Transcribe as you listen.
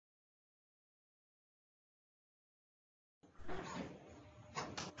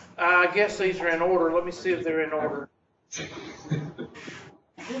I guess these are in order. Let me see if they're in order.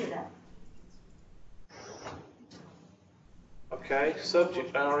 Okay,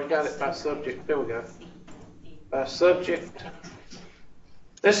 subject. I already got it by subject. There we go. By subject.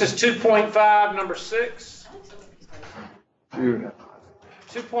 This is 2.5, number 6.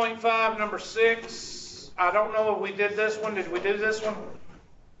 2.5, number 6. I don't know if we did this one. Did we do this one?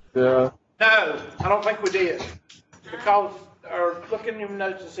 Yeah. No, I don't think we did. Because, or look in your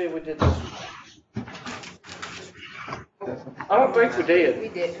notes and see if we did this one. I don't think we did. We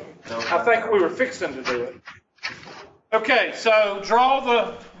did. I think we were fixing to do it. Okay, so draw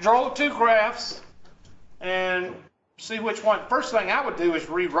the two graphs and see which one. First thing I would do is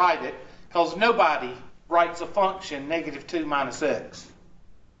rewrite it, because nobody writes a function -2 minus x.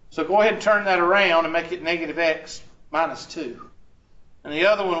 So go ahead and turn that around and make it -x minus 2. And the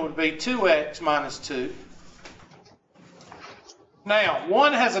other one would be 2x minus 2. Now,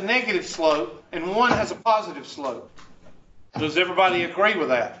 one has a negative slope and one has a positive slope. Does everybody agree with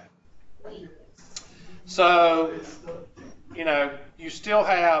that? So, you know, you still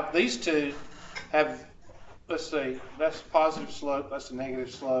have, these two have, let's see, that's a positive slope, that's a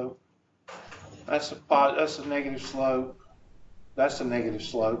negative slope, that's a negative slope, that's a negative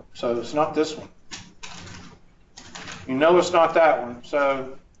slope, so it's not this one. You know it's not that one,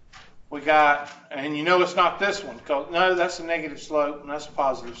 so we got, and you know it's not this one, because no, that's a negative slope, and that's a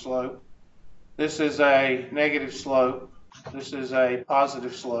positive slope. This is a negative slope, this is a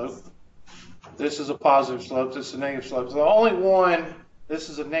positive slope. This is a positive slope, this is a negative slope. So the only one, this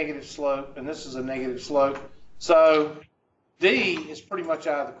is a negative slope, and this is a negative slope. So D is pretty much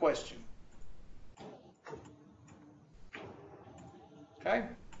out of the question. Okay?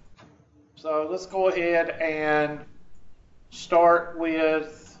 So let's go ahead and start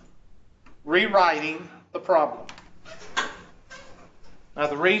with rewriting the problem. Now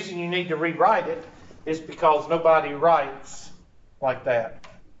the reason you need to rewrite it is because nobody writes like that.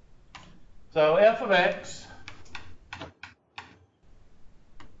 So f of x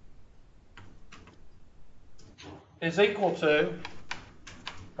is equal to,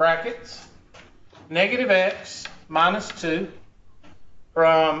 brackets, -x minus 2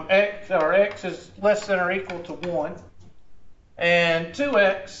 from x, or x is less than or equal to 1, and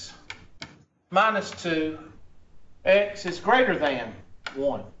 2x minus 2, x is greater than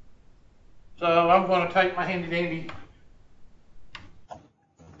 1. So I'm going to take my handy dandy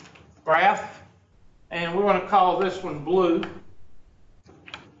graph, and we're going to call this one blue.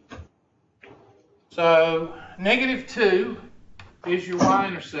 So -2 is your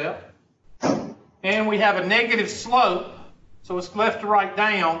y-intercept, and we have a negative slope, so it's left to right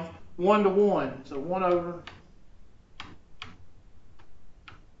down, 1 to 1, so 1 over.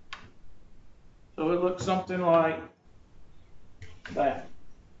 So it looks something like that.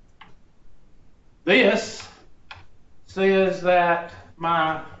 This says that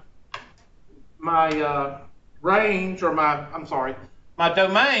my range, or my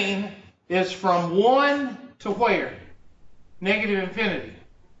domain is from 1 to where? -infinity.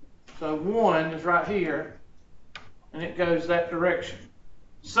 So 1 is right here, and it goes that direction.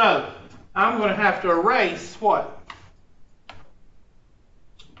 So I'm going to have to erase what?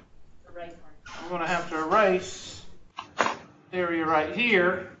 I'm going to have to erase area right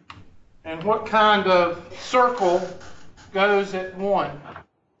here. And what kind of circle goes at 1?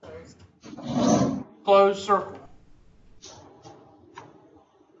 Closed circle.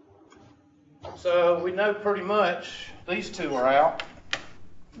 So we know pretty much these two are out.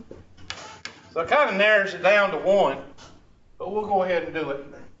 So it kind of narrows it down to 1, but we'll go ahead and do it.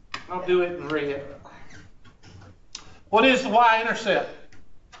 I'll do it in red. What is the y-intercept?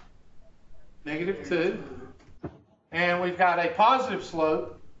 -2. And we've got a positive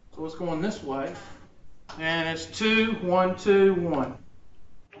slope, so it's going this way. And it's 2, 1, 2, 1.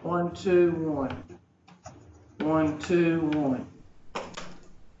 1, 2, 1. 1, 2, 1.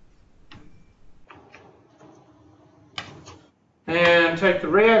 And take the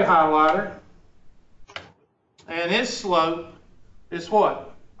red highlighter, and its slope is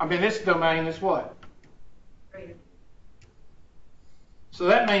what? Its domain is what? So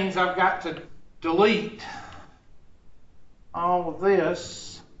that means I've got to delete all of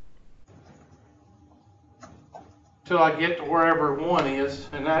this till I get to wherever 1 is,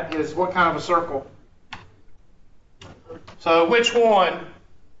 and that is what kind of a circle? So which one?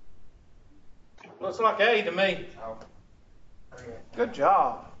 Looks like A to me. Good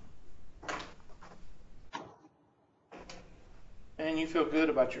job. And you feel good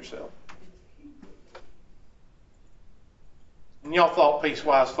about yourself. And y'all thought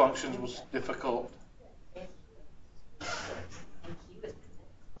piecewise functions was difficult.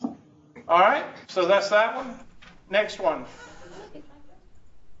 All right, so that's that one. Next one.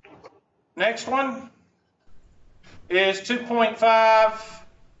 Next one is 2.5.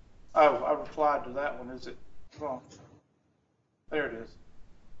 Oh, I replied to that one. Is it wrong? There it is.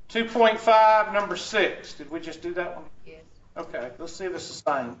 2.5, number 6. Did we just do that one? Yes. Okay, let's see if it's the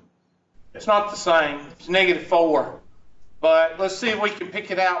same. It's not the same. It's -4. But let's see if we can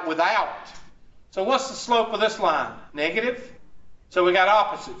pick it out without. So what's the slope of this line? Negative. So we got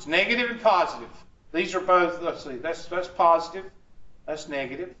opposites, negative and positive. These are both, let's see, that's positive, that's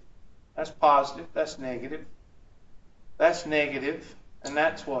negative, that's positive, that's negative, and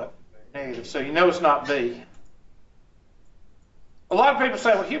that's what? Negative. So you know it's not B. A lot of people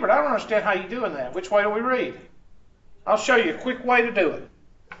say, well, Hubert, I don't understand how you're doing that. Which way do we read? I'll show you a quick way to do it.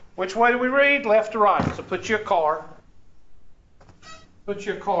 Which way do we read? Left to right. So put your car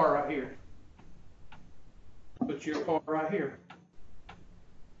right here. Put your car right here.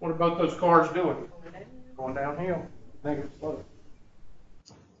 What are both those cars doing? Going downhill. Negative slope.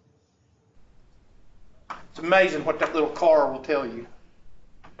 It's amazing what that little car will tell you.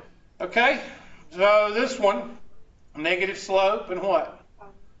 Okay, so this one, negative slope and what?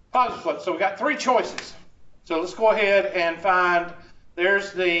 Positive slope. So we got 3 choices. So let's go ahead and find,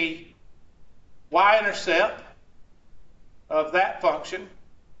 there's the y-intercept of that function,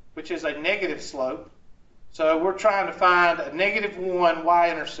 which is a negative slope. So we're trying to find a -1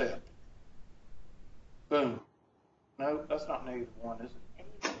 y-intercept. Boom. No, that's not -1, is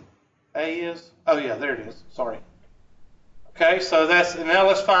it? A is? Oh yeah, there it is. Sorry. Okay, so that's, and now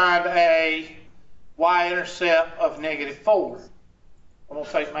let's find a y-intercept of -4. I'm going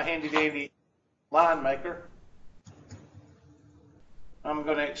to take my handy dandy line maker. I'm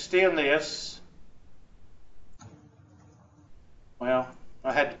going to extend this. Well,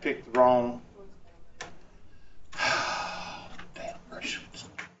 I had to pick the wrong. Damn Russians.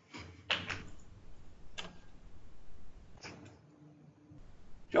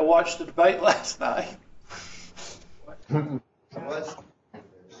 Did y'all watch the debate last night? It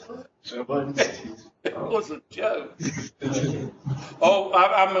was a joke. Oh,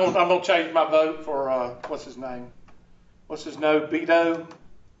 I'm gonna change my vote for what's his name? What's his name? Beto.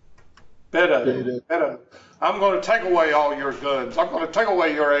 I'm going to take away all your guns. I'm going to take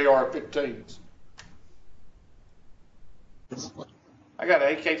away your AR-15s. I got an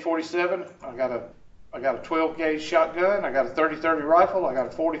AK-47. I got a 12 gauge shotgun. I got a 30-30 rifle. I got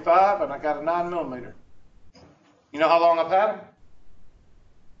a 45, and I got a 9mm. You know how long I've had them?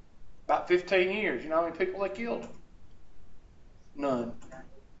 About 15 years. You know how many people they killed? None.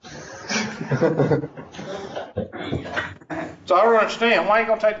 So I don't understand. Why are you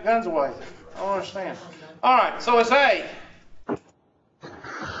going to take the guns away? I don't understand. All right, so it's A.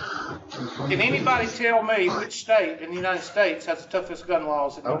 Can anybody tell me which state in the United States has the toughest gun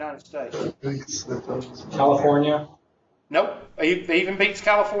laws in the United States? California. Nope. It even beats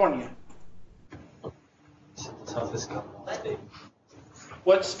California. Toughest gun state.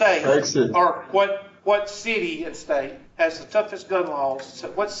 What state Texas. or what city and state has the toughest gun laws?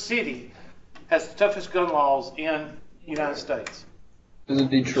 What city has the toughest gun laws in the United States? Is it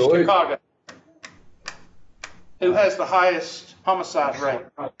Detroit? Chicago. Who has the highest homicide rate?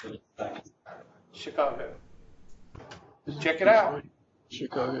 Chicago. Check it out.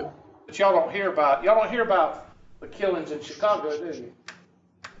 Chicago. But y'all don't hear about the killings in Chicago, do you?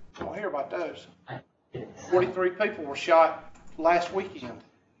 You don't hear about those. 43 people were shot last weekend.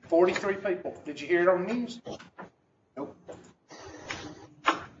 43 people. Did you hear it on the news? Nope.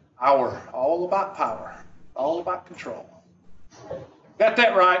 All about power. All about control. Got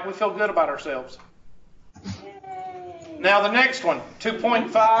that right. We feel good about ourselves. Now the next one,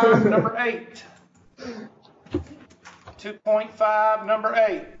 2.5, number 8. 2.5, number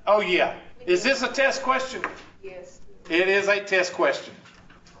 8. Oh yeah. Is this a test question? Yes. It is a test question.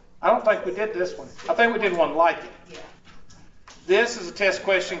 I don't think we did this one. I think we did one like it. Yeah. This is a test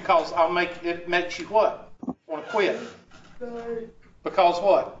question because it makes you what? Want to quit. Because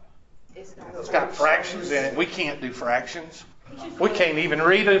what? It's got fractions in it. We can't do fractions. We can't even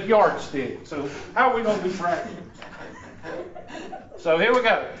read a yardstick. So how are we going to do fractions? So here we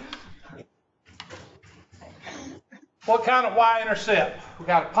go. What kind of y-intercept? We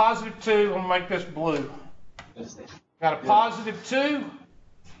got a +2. I'm going to make this blue. Got a +2.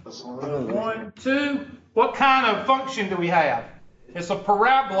 1, 2. What kind of function do we have? It's a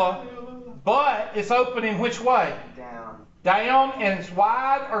parabola, but it's open in which way? Down. Down, and it's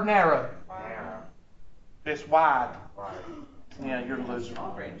wide or narrow? Down. It's wide. Yeah, you're a loser.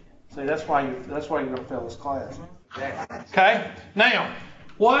 See, that's why you're going to fail this class. Okay. Now,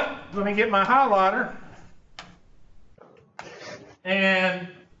 let me get my highlighter. And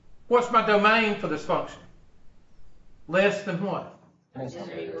What's my domain for this function? Less than what?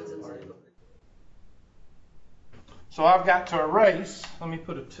 So I've got to erase, let me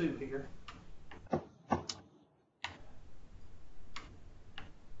put a 2 here.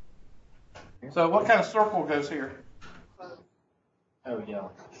 So what kind of circle goes here? Oh, yeah.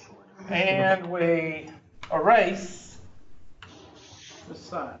 And we erase this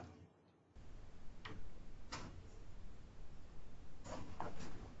side.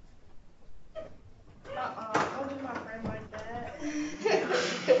 Don't do my friend like that.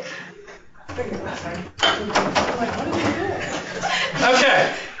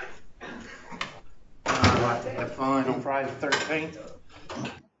 Okay. I like to have fun on Friday the 13th.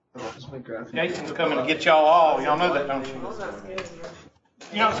 That's my graphic. Jason's coming to get y'all all. Y'all know that, don't you?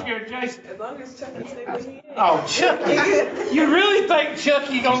 You're not scared of Jason? As long as Chucky stay where he is. Oh, Chucky. You really think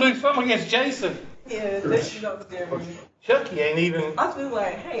Chucky gonna do something against Jason? Yeah, that you don't scare me. Chucky ain't even, I feel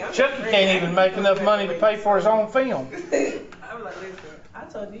like, hey, I'm Chucky can't even make enough money to pay for his own film. I'm like, listen, I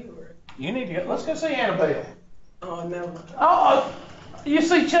told you were. You need to go, let's go see Annabelle. Oh, no. Oh, you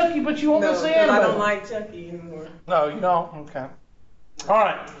see Chucky, but you won't No, go see 'cause I Annabelle. don't like Chucky anymore. No, you don't? Okay. All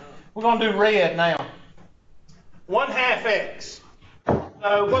right. We're going to do red now. 1/2 x.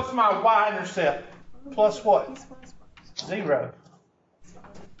 So what's my y-intercept? Plus what? 0.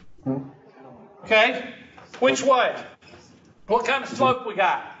 Okay. Which way? What kind of slope we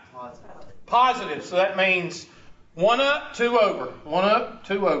got? Positive. So that means 1 up, 2 over. 1 up,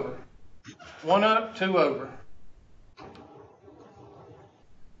 2 over. 1 up, 2 over.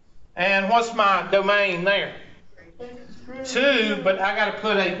 And what's my domain there? 2, but I got to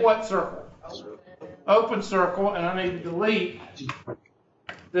put a what circle? Open circle, and I need to delete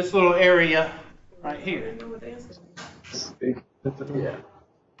this little area right here. Yeah.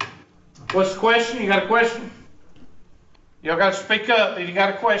 What's the question? You got a question? Y'all got to speak up if you got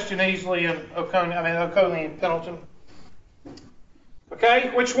a question easily in Oconee and Pendleton.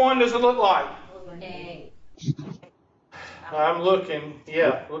 Okay, which one does it look like? A. I'm looking,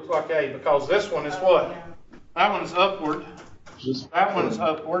 yeah, looks like A, because this one is what? That one's upward. That one's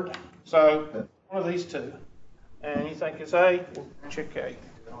upward. So, one of these two. And you think it's A? We'll check A.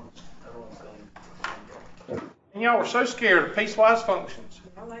 And y'all were so scared of piecewise functions.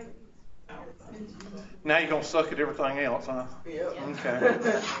 I like Now you're going to suck at everything else, huh? it. Yep.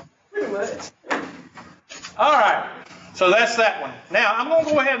 Okay. Pretty much. All right. So that's that one. Now, I'm going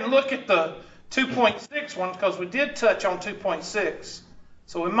to go ahead and look at the 2.6 one because we did touch on 2.6.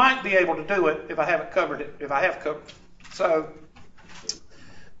 So we might be able to do it if I haven't covered it, if I have covered it. So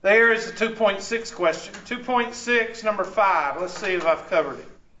there is the 2.6 question. 2.6, number 5. Let's see if I've covered it.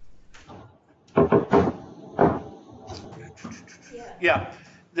 Yeah,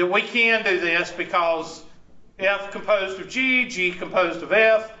 that we can do this because F composed of G, G composed of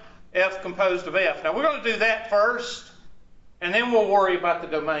F, F composed of F. Now we're going to do that first, and then we'll worry about the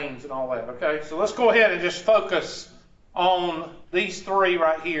domains and all that, okay? So let's go ahead and just focus on these 3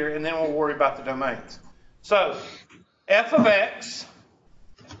 right here, and then we'll worry about the domains. So F of X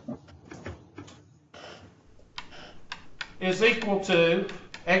is equal to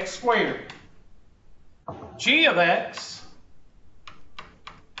X squared. G of X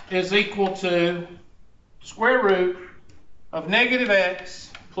is equal to square root of negative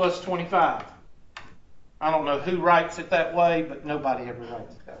X plus 25. I don't know who writes it that way, but nobody ever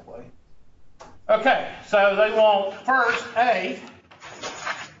writes it that way. Okay, so they want first A,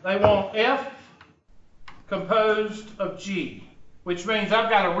 they want F composed of G, which means I've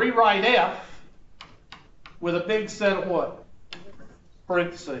got to rewrite F with a big set of what?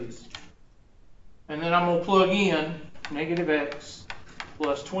 Parentheses. And then I'm going to plug in negative X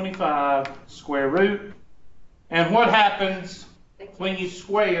plus 25 square root. And what happens when you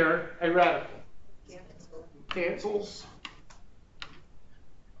square a radical? Cancels.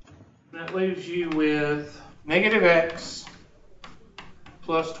 That leaves you with negative X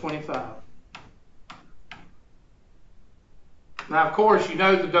plus 25. Now, of course, you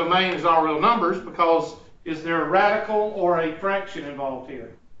know the domain is all real numbers because is there a radical or a fraction involved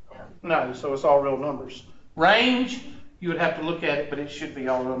here? No, so it's all real numbers. Range, you would have to look at it, but it should be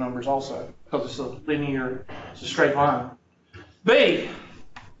all real numbers also because it's a linear, it's a straight line. B,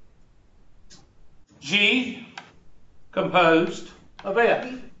 G composed of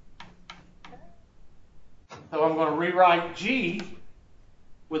F. So I'm going to rewrite G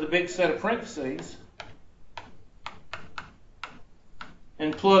with a big set of parentheses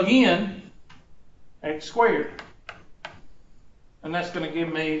and plug in X squared. And that's going to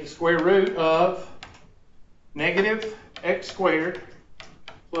give me the square root of negative X squared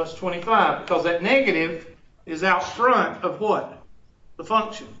plus 25 because that negative is out front of what? the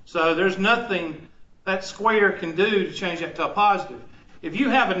function. So there's nothing that square can do to change that to a positive. If you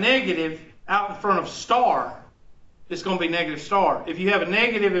have a negative out in front of star, it's going to be negative star. If you have a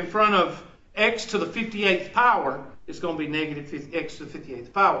negative in front of x to the 58th power, it's going to be negative x to the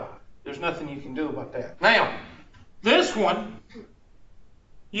 58th power. There's nothing you can do about that. Now, this one,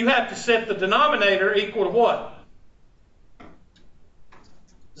 you have to set the denominator equal to what?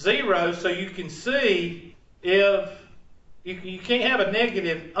 0, so you can see if you can't have a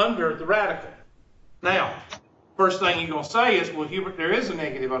negative under the radical. Now, first thing you're going to say is, well, Hubert, there is a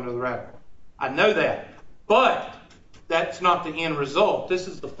negative under the radical. I know that, but that's not the end result. This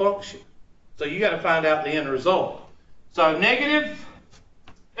is the function. So you got to find out the end result. So negative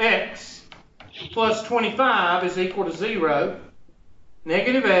x plus 25 is equal to 0.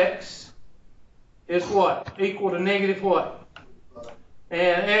 Negative x is what? Equal to negative what?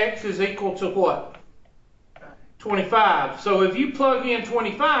 And x is equal to what? 25. So if you plug in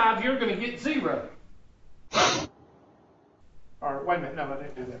 25, you're going to get 0. Or wait a minute, no, I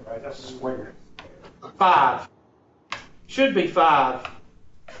didn't do that right. That's squared. 5. Should be 5.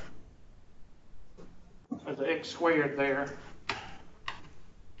 There's an x squared there.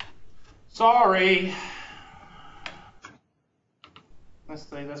 Sorry. Let's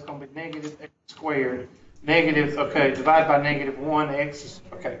see, that's going to be negative x squared. Negative, okay, divide by negative 1, x is,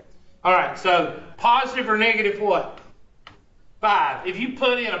 okay. All right, so positive or negative what? 5. If you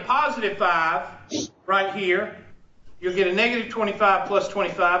put in a positive 5 right here, you'll get a negative 25 plus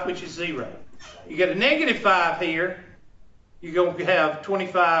 25, which is 0. You get a negative 5 here, you're going to have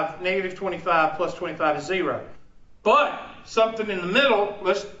 25, negative 25 plus 25 is 0. But something in the middle,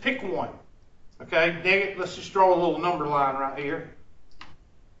 let's pick one. Okay, let's just draw a little number line right here.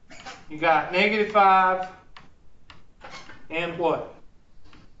 You got negative 5 and what?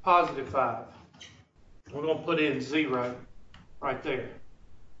 Positive 5. We're going to put in 0 right there.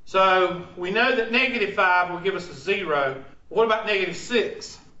 So we know that negative 5 will give us a 0. What about negative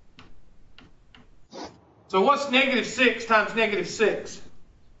 6? So what's negative 6 times negative 6?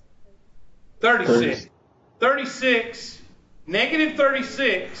 36. 36, negative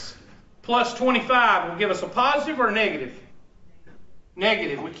 36 plus 25 will give us a positive or a negative?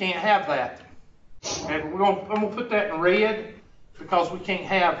 Negative. We can't have that. Okay, I'm going to put that in red because we can't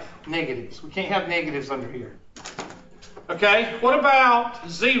have negatives. We can't have negatives under here. Okay, what about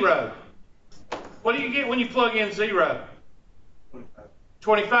 0? What do you get when you plug in 0?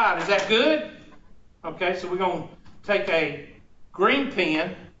 25. Is that good? Okay, so we're going to take a green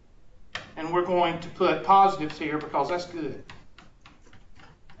pen and we're going to put positives here because that's good.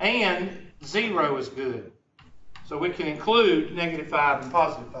 And 0 is good. So we can include negative 5 and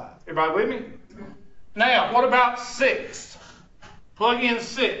positive 5. Everybody with me? Now, what about 6? Plug in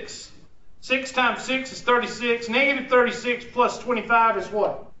 6. 6 times 6 is 36. Negative 36 plus 25 is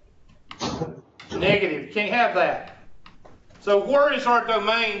what? Negative. You can't have that. So where is our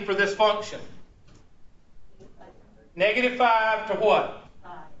domain for this function? Negative 5 to what?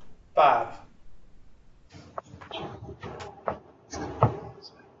 5.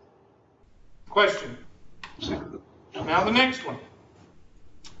 Question. Now the next one.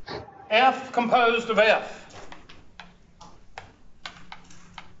 F composed of F.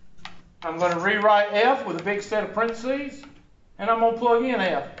 I'm going to rewrite F with a big set of parentheses, and I'm going to plug in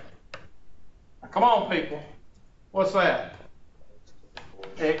F. Now, come on, people. What's that?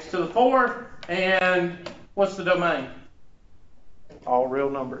 X to the 4th, and what's the domain? All real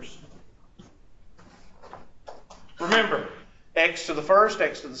numbers. Remember, x to the 1st,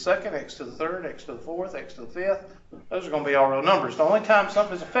 x to the 2nd, x to the 3rd, x to the 4th, x to the 5th. Those are going to be all real numbers. The only time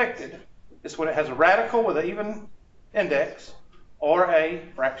something is affected is when it has a radical with an even index or a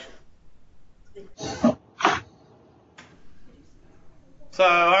fraction. So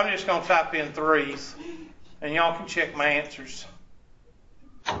I'm just going to type in 3s, and y'all can check my answers.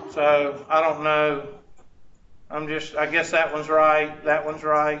 So I don't know. I guess that one's right. That one's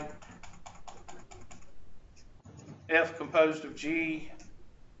right. F composed of G.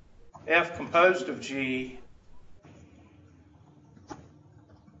 F composed of G.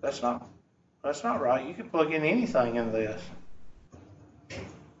 That's not right. You can plug in anything in this.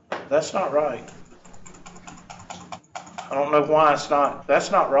 That's not right. I don't know why it's not.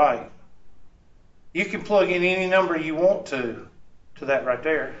 That's not right. You can plug in any number you want to that right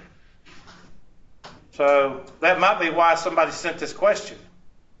there. So that might be why somebody sent this question.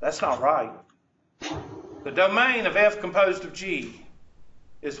 That's not right. The domain of F composed of G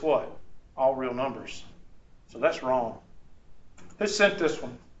is what? All real numbers. So that's wrong. Who sent this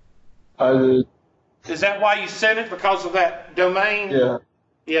one? I did. Is that why you sent it? Because of that domain? Yeah.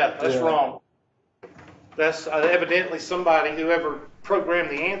 Yeah, that's Yeah. wrong. That's evidently somebody, whoever programmed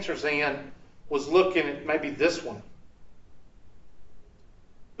the answers in was looking at maybe this one.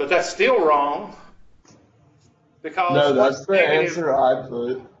 But that's still wrong. Because No, that's the negative- answer I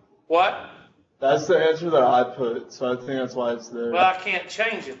put. What? That's the answer that I put, so I think that's why it's there. Well, I can't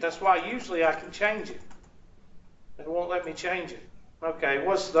change it. That's why usually I can change it. It won't let me change it. Okay, I'm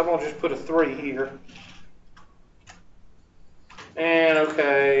going to just put a 3 here. And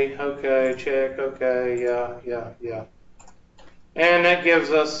okay, check, okay, yeah. And that gives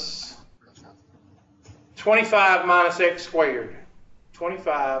us 25 minus x squared.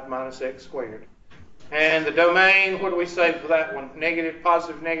 25 minus x squared. And the domain, what do we say for that one? Negative,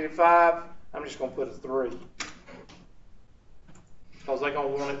 positive, negative 5. I'm just going to put a 3. Because they're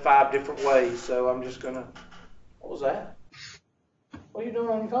going to want it 5 different ways. So I'm just going to, what was that? What are you doing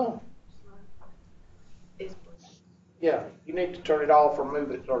on your phone? Yeah, you need to turn it off or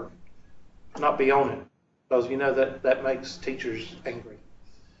move it or not be on it. Because you know that makes teachers angry.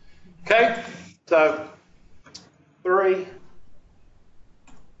 Okay, so 3.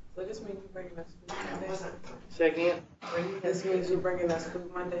 So this means you're bringing us food Monday? Say again. This means you're bringing us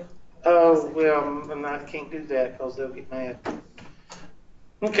food Monday? Oh, well, and I can't do that because they'll get mad.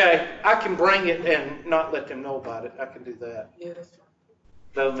 Okay, I can bring it and not let them know about it. I can do that. Yeah, that's fine.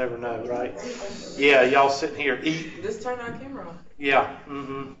 They'll never know, right? Yeah, y'all sitting here eating. Just turn our camera on Yeah,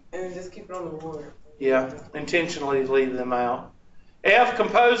 and just keep it on the board. yeah, intentionally leave them out. F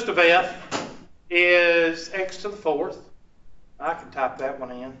composed of F is x to the 4th. I can type that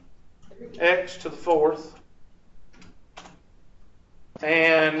one in. X to the 4th.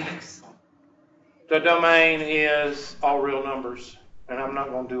 And the domain is all real numbers. And I'm not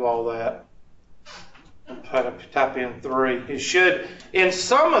going to do all that. I'll type in 3. It should, in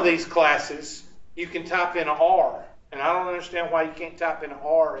some of these classes, you can type in an R. And I don't understand why you can't type in an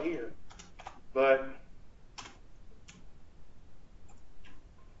R here. But,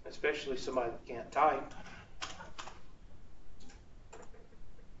 especially somebody that can't type.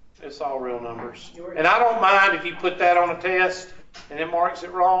 It's all real numbers. And I don't mind if you put that on a test and it marks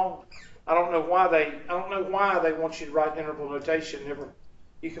it wrong. I don't know why they want you to write interval notation.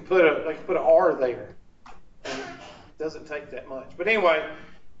 You can put an R there. And it doesn't take that much. But anyway,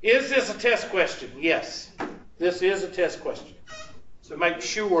 is this a test question? Yes. This is a test question. So make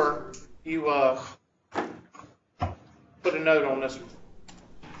sure you put a note on this one.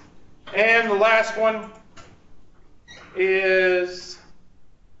 And the last one is,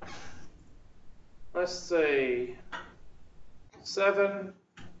 let's see, 7.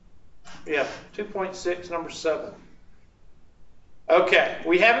 Yeah, 2.6, number 7. Okay,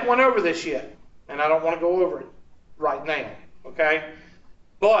 we haven't went over this yet, and I don't want to go over it right now, okay?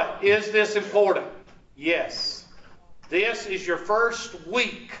 But is this important? Yes. This is your first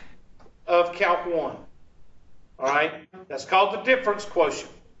week of Calc 1, all right? That's called the difference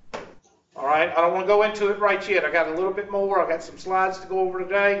quotient, all right? I don't want to go into it right yet. I got a little bit more. I got some slides to go over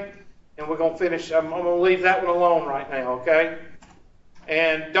today, and we're going to finish. I'm going to leave that one alone right now, okay?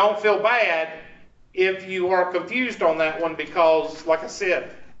 And don't feel bad if you are confused on that one because, like I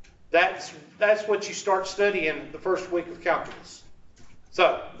said, that's what you start studying the first week of calculus.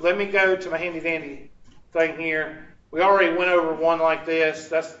 So let me go to my handy dandy thing here. We already went over one like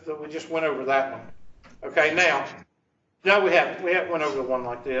this. We just went over that one. Okay, now, no, we haven't. We haven't went over the one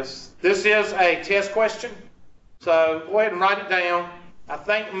like this. This is a test question. So go ahead and write it down. I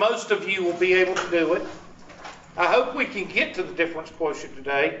think most of you will be able to do it. I hope we can get to the difference quotient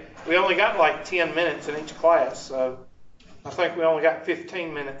today. We only got like 10 minutes in each class, so I think we only got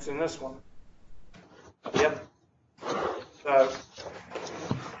 15 minutes in this one. Yep.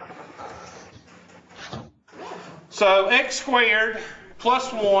 So x squared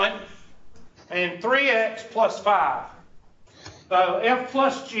plus 1 and 3x plus 5. So f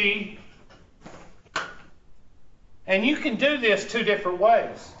plus g. And you can do this 2 different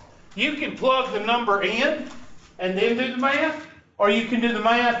ways. You can plug the number in and then do the math, or you can do the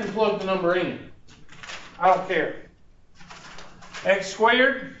math and plug the number in. I don't care. X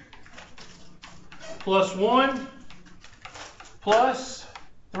squared plus 1 plus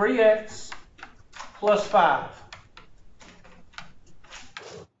 3x plus 5.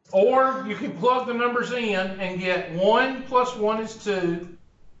 Or you can plug the numbers in and get 1 plus 1 is 2,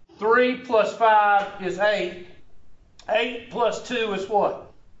 3 plus 5 is 8, 8 plus 2 is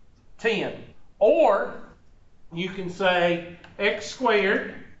what? 10. Or you can say x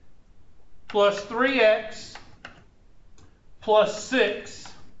squared plus 3x plus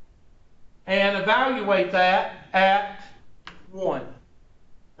 6 and evaluate that at 1.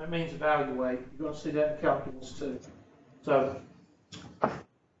 That means evaluate. You're going to see that in calculus too. So,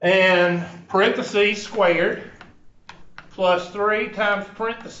 and parentheses squared plus 3 times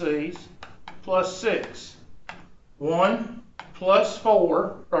parentheses plus 6. 1 plus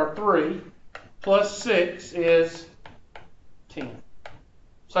 4, or 3, plus 6 is 10.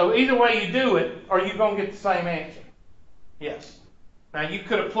 So either way you do it, are you going to get the same answer? Yes. Now you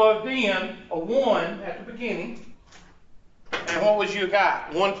could have plugged in a 1 at the beginning. And what was your guy?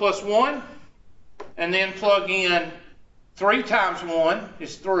 1 plus 1? And then plug in 3 times 1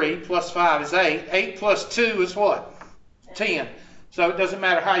 is 3, plus 5 is 8. 8 plus 2 is what? 10. So it doesn't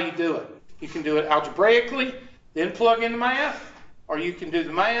matter how you do it. You can do it algebraically, then plug in the math, or you can do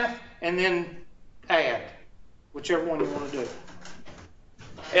the math and then add, whichever one you want to do.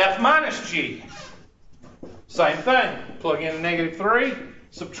 F minus G. Same thing. Plug in a negative 3,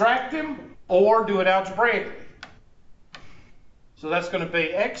 subtract them, or do it algebraically. So that's going to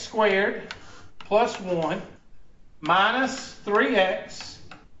be x squared plus 1 minus 3x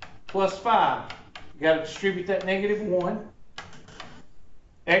plus 5. You got to distribute that negative 1.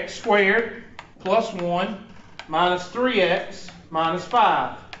 X squared plus 1 minus 3x minus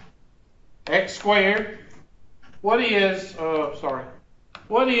 5. X squared. What is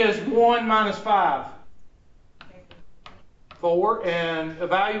 1 minus 5? 4, and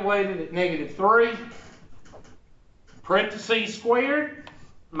evaluated at negative 3. Parentheses squared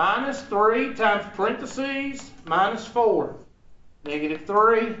minus 3 times parentheses minus 4. Negative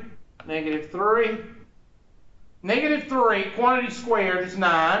 3, negative 3. Negative 3, quantity squared is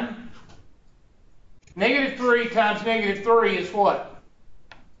 9. Negative 3 times negative 3 is what?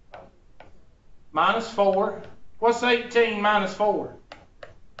 Minus 4. What's 18 minus 4?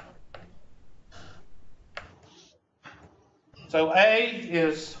 So A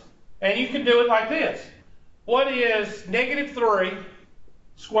is, and you can do it like this. What is negative 3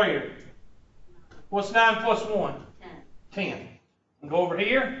 squared? What's 9 plus 1? 10. And go over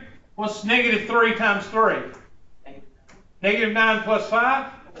here. What's negative 3 times 3? Negative 9 plus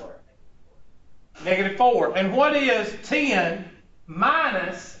 5? Negative 4. And what is 10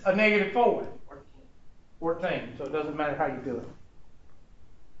 minus a negative 4? 14. So it doesn't matter how you do it.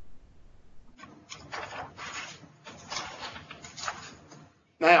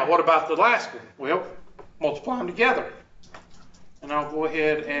 Now, what about the last one? Well, multiply them together. And I'll go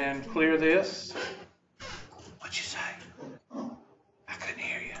ahead and clear this. What'd you say? I couldn't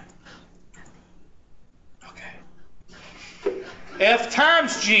hear you. Okay. F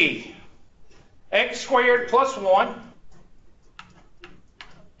times G. X squared plus 1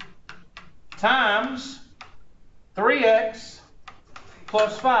 times 3x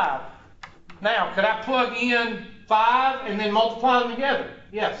plus 5. Now, could I plug in 5 and then multiply them together?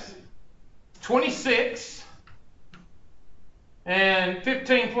 Yes. 26 and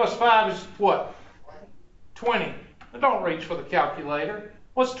 15 plus 5 is what? 20. Now don't reach for the calculator.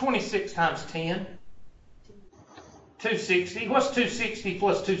 What's 26 times 10? 260. What's 260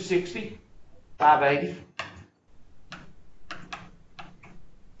 plus 260? 580.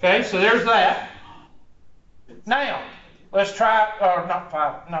 Okay, so there's that. Now, let's try, or not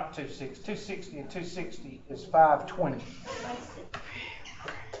 260. 260 and 260 is 520.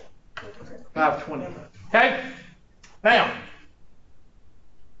 520. Okay? Now,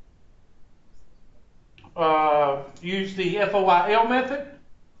 use the FOIL method.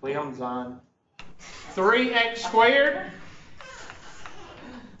 Leon's on. 3x squared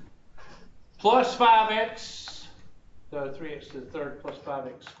plus 5x, so 3x to the third plus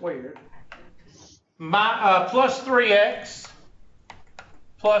 5x squared, plus 3x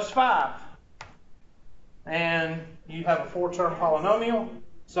plus 5. And you have a 4-term polynomial.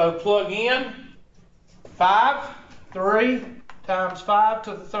 So plug in 3 times 5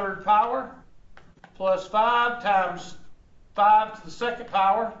 to the third power plus 5 times 5 to the second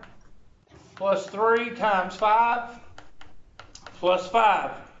power plus 3 times 5 plus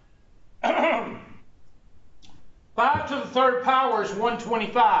 5. 5 to the third power is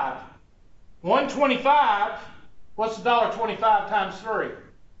 125. 125, what's $1.25 times 3?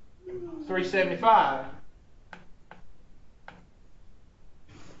 375.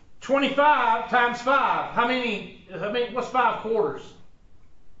 25 times 5. How many, what's 5 quarters?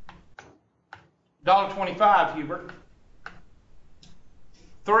 $1.25, Hubert.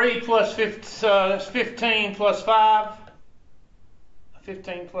 3 plus 15, that's 15 plus 5.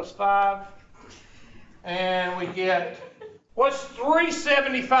 15 plus 5. And we get, what's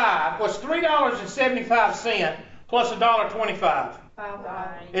 375? What's $3.75 plus $1.25?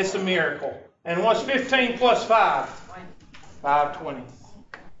 It's a miracle. And what's 15 plus 5? 520.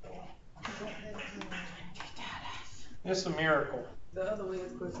 It's a miracle. The other way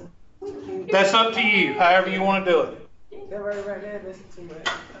is quicker. That's up to you, however you want to do it. That right there, that's too much.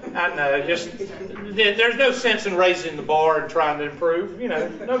 I know, there's no sense in raising the bar and trying to improve,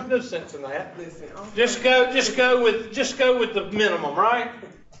 no sense in that. Listen, Just go with the minimum, right?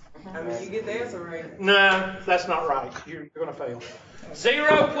 I mean, you get the answer right. No, that's not right. You're gonna fail.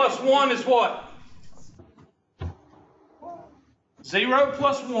 0 plus 1 is what? 0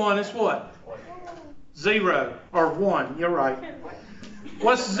 plus 1 is what? 0 or 1. You're right.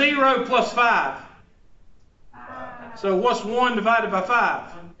 What's 0 plus 5? So what's 1 divided by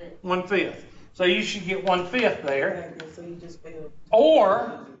 5? 1/5. So you should get 1/5 there. So you just failed.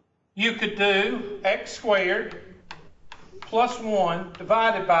 Or you could do x squared plus 1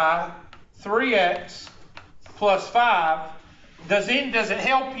 divided by 3x plus 5. Does it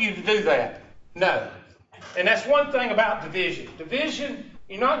help you to do that? No. And that's one thing about division. Division,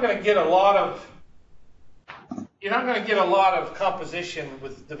 you're not going to get a lot of composition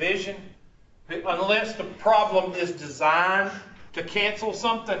with division unless the problem is designed to cancel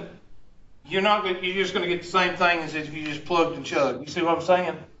something. You're just going to get the same thing as if you just plugged and chugged. You see what I'm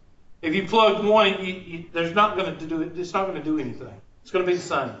saying? If you plugged one, there's not going to do it. It's not going to do anything. It's going to be the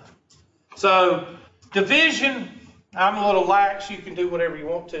same. So division, I'm a little lax. You can do whatever you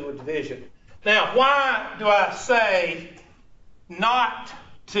want to with division. Now, why do I say not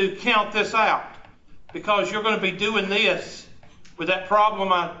to count this out? Because you're going to be doing this with that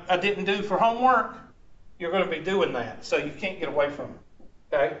problem I didn't do for homework. You're going to be doing that, so you can't get away from it.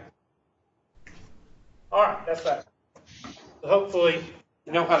 Okay? All right, that's that. So hopefully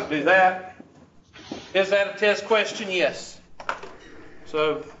you know how to do that. Is that a test question? Yes.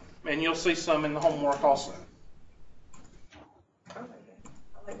 So, and you'll see some in the homework also. I like that.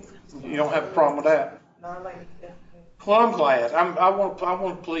 I like it. You don't have a problem with that? No, I like it. Well, I'm glad. I want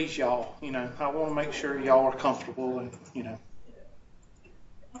to please y'all. I want to make sure y'all are comfortable, and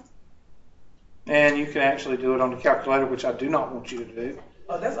and you can actually do it on the calculator, which I do not want you to do.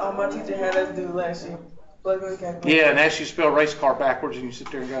 Oh, that's all my teacher had us do last year. Plug in the calculator. Yeah, and ask you to spell race car backwards, and you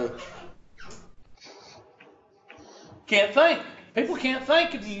sit there and go. Can't think. People can't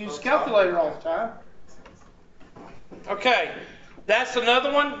think if you use a calculator all the time. Okay, that's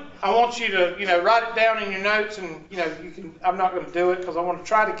another one. I want you to, write it down in your notes, and you can. I'm not going to do it because I want to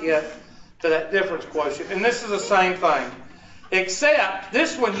try to get to that difference quotient. And this is the same thing, except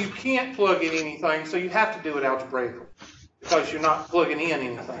this one you can't plug in anything, so you have to do it algebraically because you're not plugging in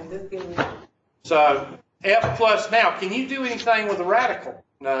anything. Just give me. So f plus. Now, can you do anything with a radical?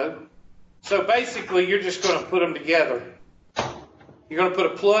 No. So basically, you're just going to put them together. You're going to put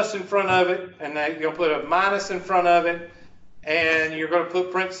a plus in front of it, and then you're going to put a minus in front of it, and you're going to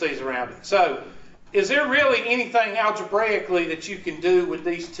put parentheses around it. So is there really anything algebraically that you can do with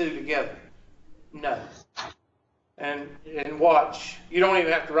these two together? No. And watch. You don't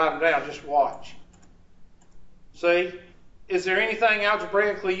even have to write them down, just watch. See? Is there anything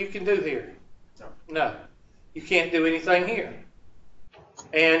algebraically you can do here? No. You can't do anything here.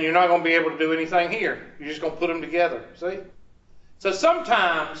 And you're not going to be able to do anything here. You're just going to put them together. See? So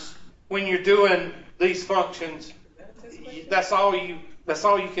sometimes when you're doing these functions, that's all you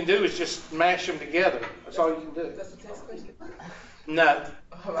can do is just mash them together. That's all you can do. That's a test question. No.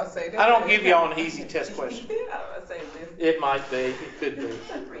 I don't give y'all an easy test question. I say this. It might be. It could be.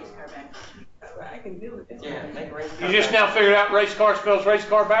 I can do it. Yeah, make race You just now figured out race car spells race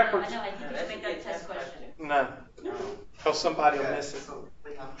car backwards? I know, I think you make that a test question. No. Because somebody will miss it.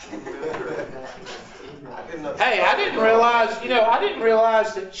 Hey, I didn't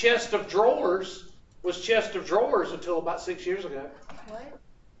realize that chest of drawers was chest of drawers until about 6 years ago.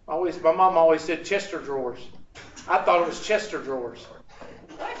 What? My mom always said Chester drawers. I thought it was Chester drawers.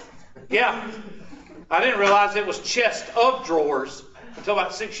 What? Yeah. I didn't realize it was chest of drawers until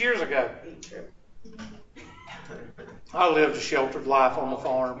about 6 years ago. I lived a sheltered life on the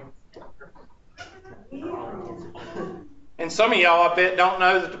farm. And some of y'all, I bet, don't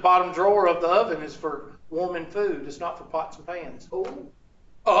know that the bottom drawer of the oven is for warming food. It's not for pots and pans.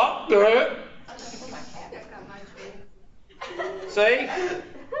 Up there. See?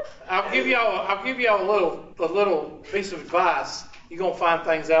 I'll give y'all a little piece of advice. You're gonna find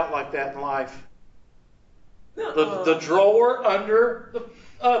things out like that in life. The drawer under the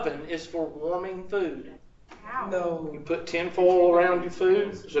oven is for warming food. No. You put tin foil around your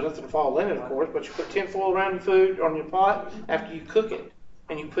food, so nothing will fall in it, of course, but you put tin foil around your food on your pot after you cook it,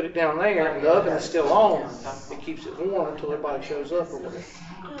 and you put it down there, and the oven is still on. It keeps it warm until everybody shows up or whatever.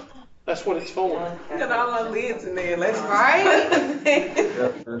 That's what it's for. You got all our lids in there. Let's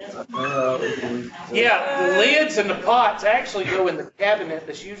Yeah, the lids and the pots actually go in the cabinet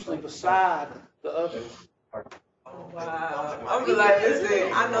that's usually beside the oven. Wow. I'm be like,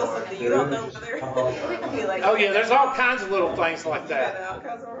 listen, I know something you don't know, brother. Be like, Oh yeah, there's all kinds of little things like you got that. all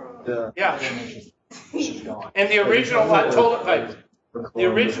kinds of wrong. Yeah. Yeah. And the original toilet paper. The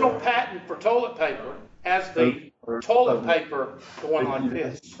original patent for toilet paper has the toilet paper going like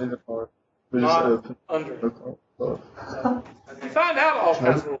this, not under. You find out all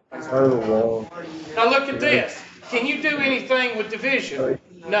kinds of little things. Now look at this. Can you do anything with division?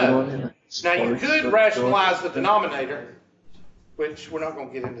 No. Now you could rationalize the denominator, which we're not going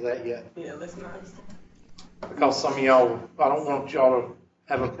to get into that yet, Yeah, let's not. because some of y'all, I don't want y'all to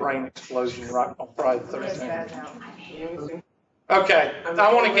have a brain explosion right on Friday the 13th. Okay,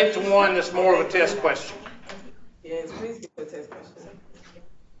 I want to get to one that's more of a test question. Yes, please get the test question.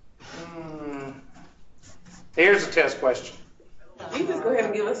 Here's a test question. You just go ahead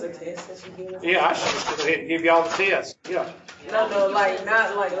and give us a test since you give us. Yeah, I should go ahead and give y'all the test. Yeah. No, like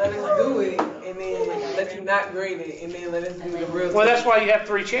not like let us do it and then let you not grade it and then let us do the real. Well, that's why you have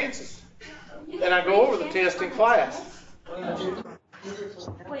 3 chances. And I go over the test in class. That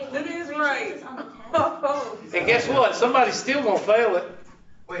is right. Oh. And guess what? Somebody's still going to fail it.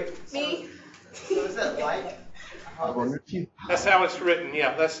 Wait, Me? so is that like? That's how it's written.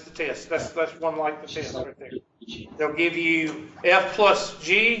 Yeah, that's the test. That's one like the test right there. They'll give you F plus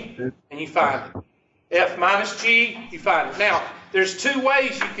G, and you find it. F minus G, you find it. Now, there's 2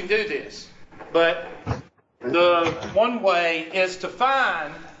 ways you can do this. But the one way is to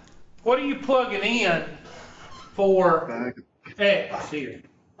find, what are you plugging in for X here?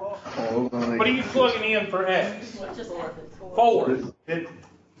 What are you plugging in for X? 4.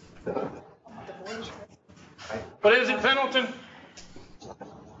 What is it, Pendleton?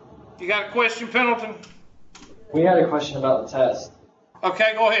 You got a question, Pendleton? We had a question about the test.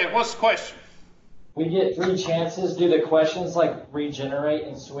 Okay, go ahead. What's the question? We get 3 chances. Do the questions like regenerate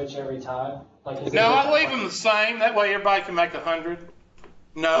and switch every time? Like, is No, I leave them the same. That way everybody can make 100.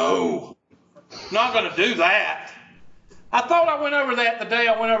 No, not going to do that. I thought I went over that the day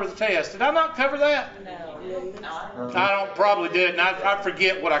I went over the test. Did I not cover that? No. I probably did, and I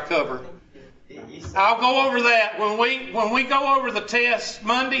forget what I covered. I'll go over that when we go over the test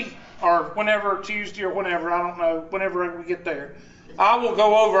Monday or whenever, Tuesday or whenever, I don't know, whenever we get there. I will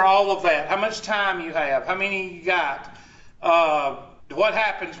go over all of that. How much time you have, how many you got, what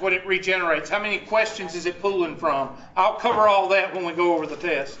happens when it regenerates, how many questions is it pulling from. I'll cover all that when we go over the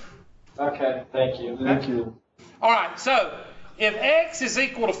test. Okay, thank you. Thank you. All right, so if X is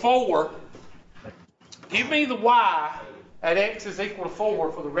equal to 4, give me the Y at X is equal to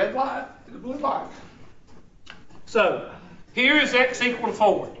 4 for the red line and the blue line. So here is X equal to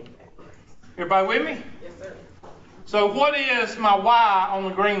 4. Everybody with me? Yes, sir. So what is my Y on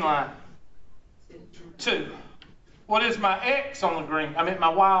the green line? 2. What is my X on the green? My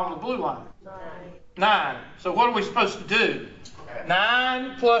Y on the blue line? 9. So what are we supposed to do?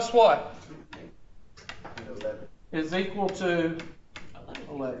 9 plus what? Is equal to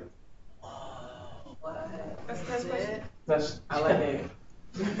 11. That's question. That's, I like that.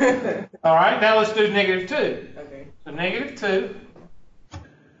 all right, now let's do -2. Okay. So -2.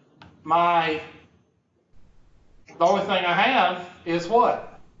 The only thing I have is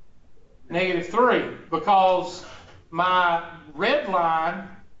what? -3, because my red line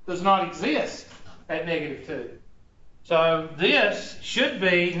does not exist at -2. So this should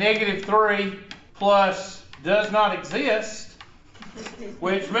be -3 plus does not exist,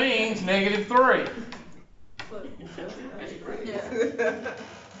 which means -3.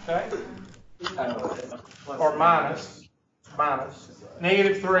 Okay? Or minus.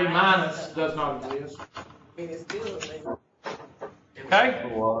 -3 minus does not exist. And it's still Okay?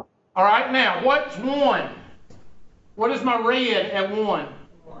 All right, now what's 1? What is my red at 1?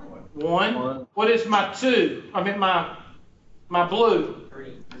 1. What is my 2? My blue?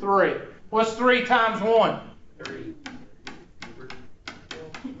 3. What's 3 times 1? 3.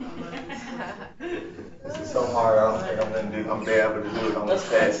 This is so hard, I don't think I'm gonna be able to do it on this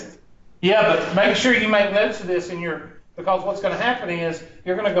test. Yeah, but make sure you make notes of this because what's going to happen is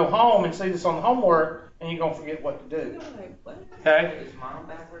you're going to go home and see this on the homework and you're going to forget what to do. Okay? Is mom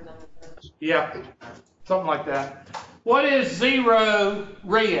backwards on the test? Yeah, something like that. What is 0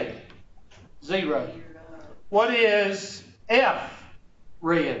 red? 0. What is F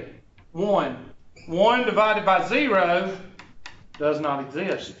red? 1. 1 divided by 0 does not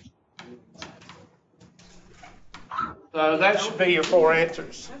exist. So that should be your 4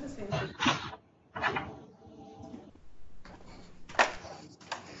 answers.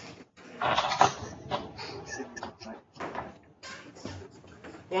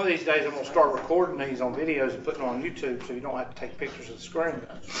 One of these days, I'm gonna start recording these on videos and putting them on YouTube, so you don't have to take pictures of the screen.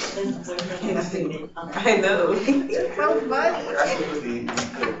 I know.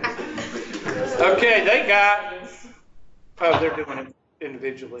 Okay, they got, oh, they're doing it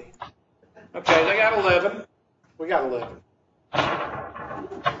individually. Okay, they got 11. We got 11.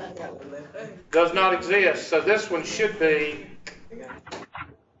 Does not exist, so this one should be,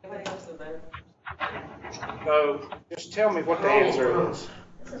 so just tell me what the answer is.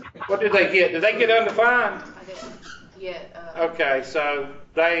 What did they get? Did they get undefined? I didn't get, Okay, so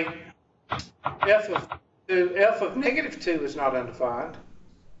they, f of negative 2 is not undefined.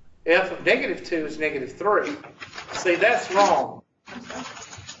 F of negative 2 is negative 3. See, that's wrong.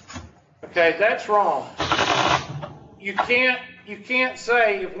 Okay, that's wrong. You can't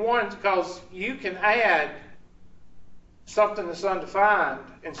say if one's, because you can add something that's undefined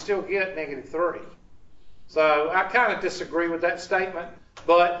and still get negative 3. So I kind of disagree with that statement.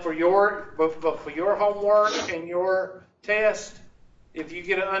 But for your homework and your test, if you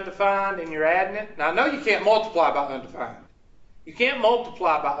get an undefined and you're adding it, now I know you can't multiply by undefined. You can't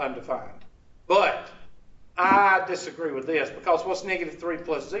multiply by undefined. But I disagree with this because what's negative 3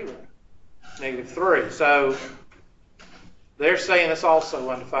 plus 0? Negative 3. So they're saying it's also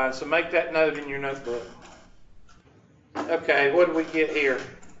undefined. So make that note in your notebook. Okay, what did we get here?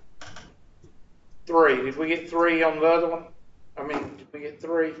 3. Did we get 3 on the other one? I mean, did we get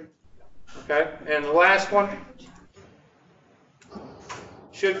 3? Okay, and the last one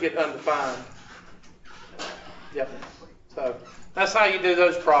should get undefined. Yep. So that's how you do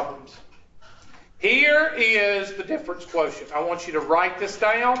those problems. Here is the difference quotient. I want you to write this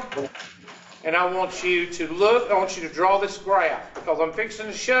down, and I want you to look, I want you to draw this graph, because I'm fixing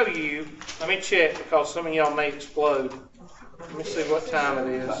to show you, let me check, because some of y'all may explode. Let me see what time it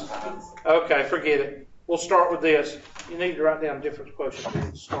is. Okay, forget it. We'll start with this. You need to write down difference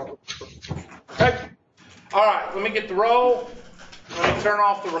quotient. Start with, okay? All right, let me get the roll. Let me turn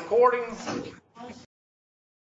off the recording.